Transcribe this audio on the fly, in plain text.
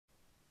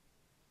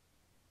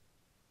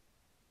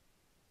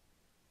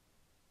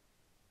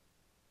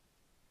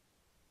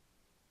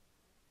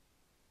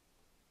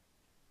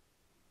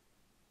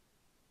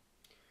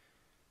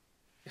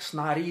It's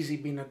not easy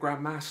being a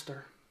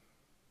grandmaster.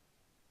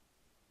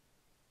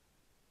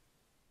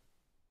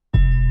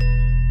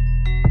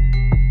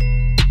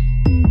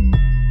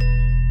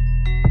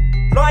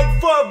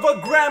 Life of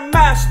a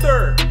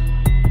grandmaster.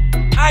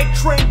 I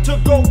train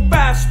to go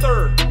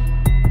faster.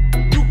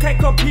 You can't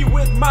compete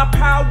with my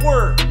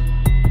power.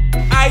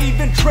 I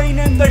even train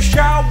in the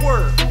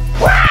shower.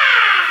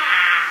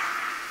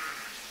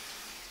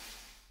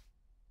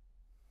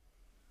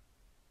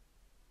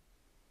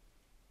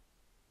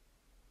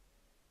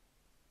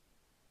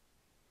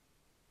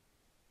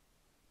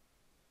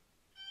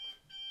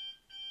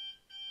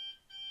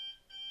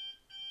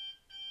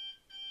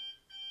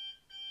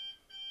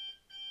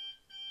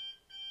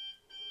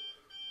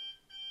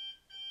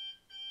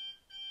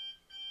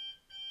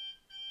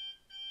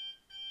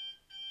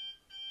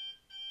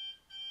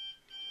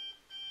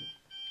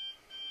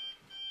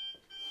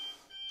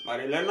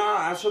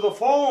 Marilena, answer the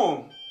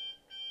phone.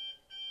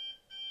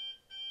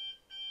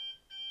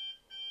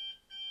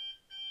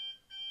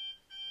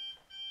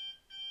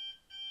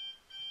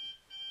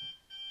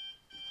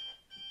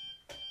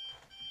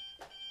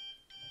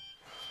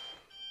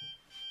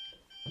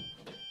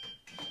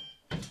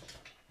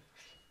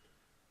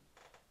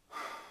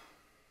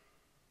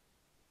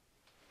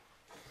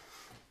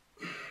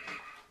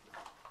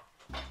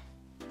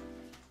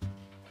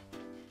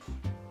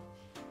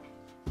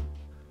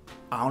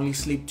 I only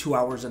sleep 2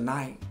 hours a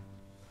night.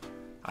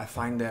 I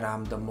find that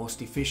I'm the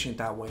most efficient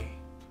that way.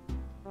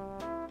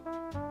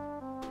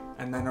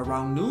 And then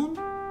around noon,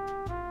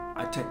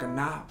 I take a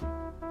nap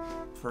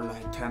for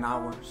like 10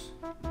 hours.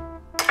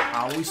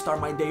 I always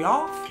start my day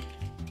off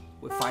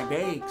with 5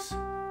 eggs,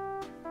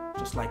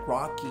 just like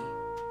Rocky.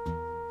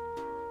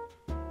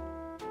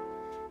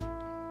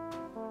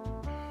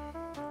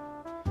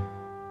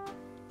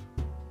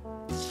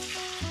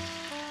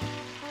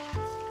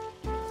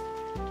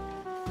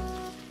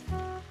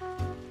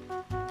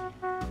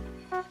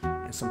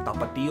 Some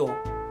tapatio.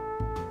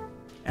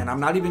 And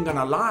I'm not even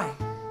gonna lie,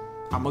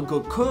 I'm a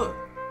good cook,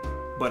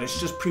 but it's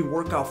just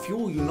pre-workout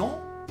fuel, you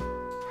know?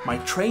 My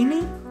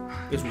training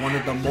is one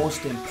of the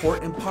most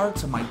important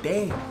parts of my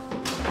day.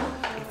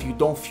 If you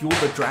don't fuel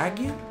the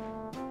dragon,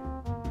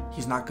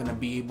 he's not gonna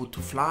be able to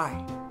fly.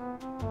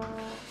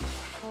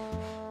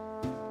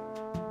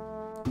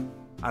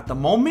 At the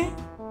moment,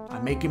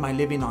 I'm making my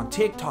living on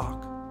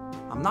TikTok.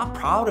 I'm not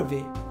proud of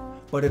it,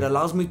 but it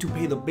allows me to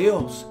pay the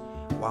bills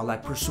while I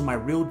pursue my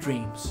real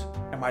dreams.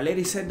 And my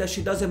lady said that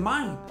she doesn't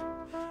mind,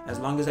 as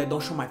long as I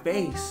don't show my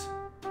face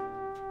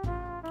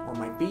or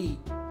my feet.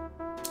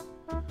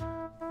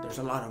 There's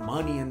a lot of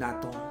money in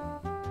that though.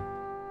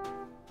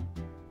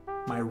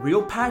 My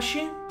real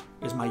passion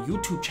is my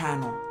YouTube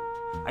channel.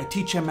 I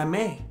teach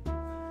MMA,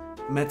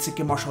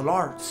 Mexican martial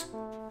arts,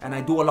 and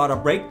I do a lot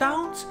of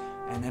breakdowns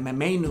and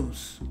MMA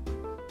news.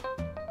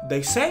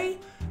 They say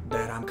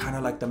that I'm kind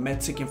of like the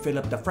Mexican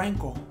Philip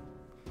DeFranco,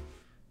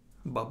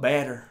 but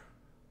better.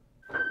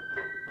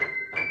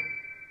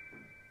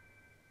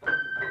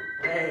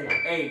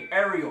 Hey,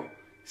 Ariel,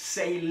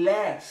 say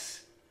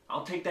less.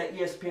 I'll take that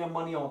ESPN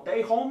money all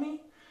day, homie,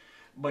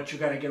 but you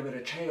gotta get rid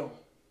of Chael.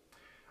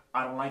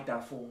 I don't like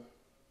that fool.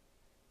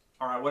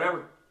 All right,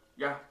 whatever.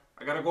 Yeah,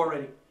 I gotta go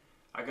already.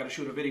 I gotta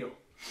shoot a video.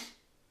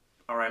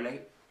 All right,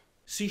 late.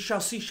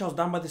 Seashells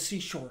down by the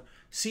seashore.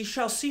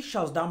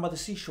 Seashells down by the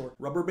seashore.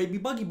 Rubber baby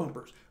buggy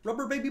bumpers.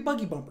 Rubber baby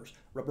buggy bumpers.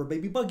 Rubber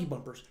baby buggy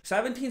bumpers.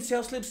 17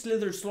 sail slips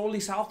slithered slowly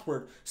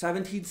southward.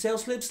 17 sail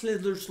slips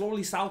slithered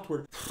slowly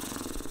southward.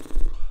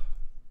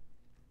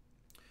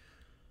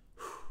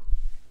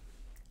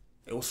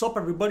 Hey, what's up,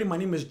 everybody? My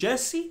name is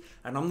Jesse,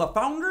 and I'm the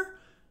founder.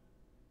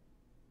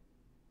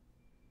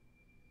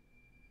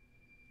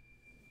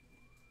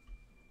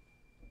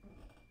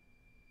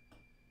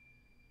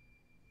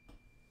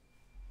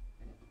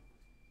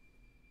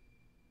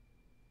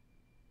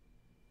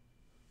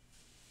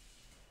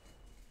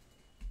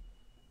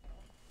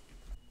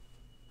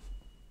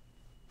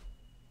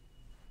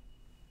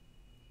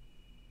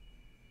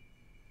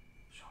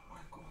 Shawn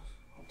Michaels,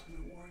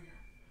 Ultimate Warrior,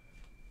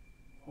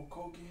 Hulk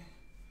Hogan.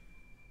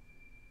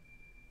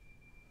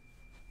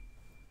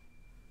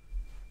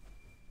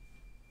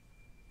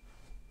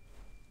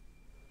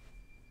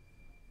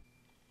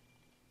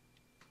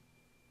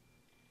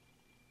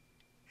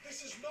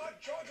 This is not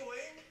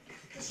juggling.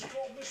 This is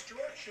called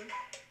misdirection.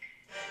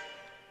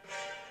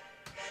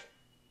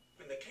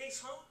 In the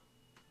case, huh?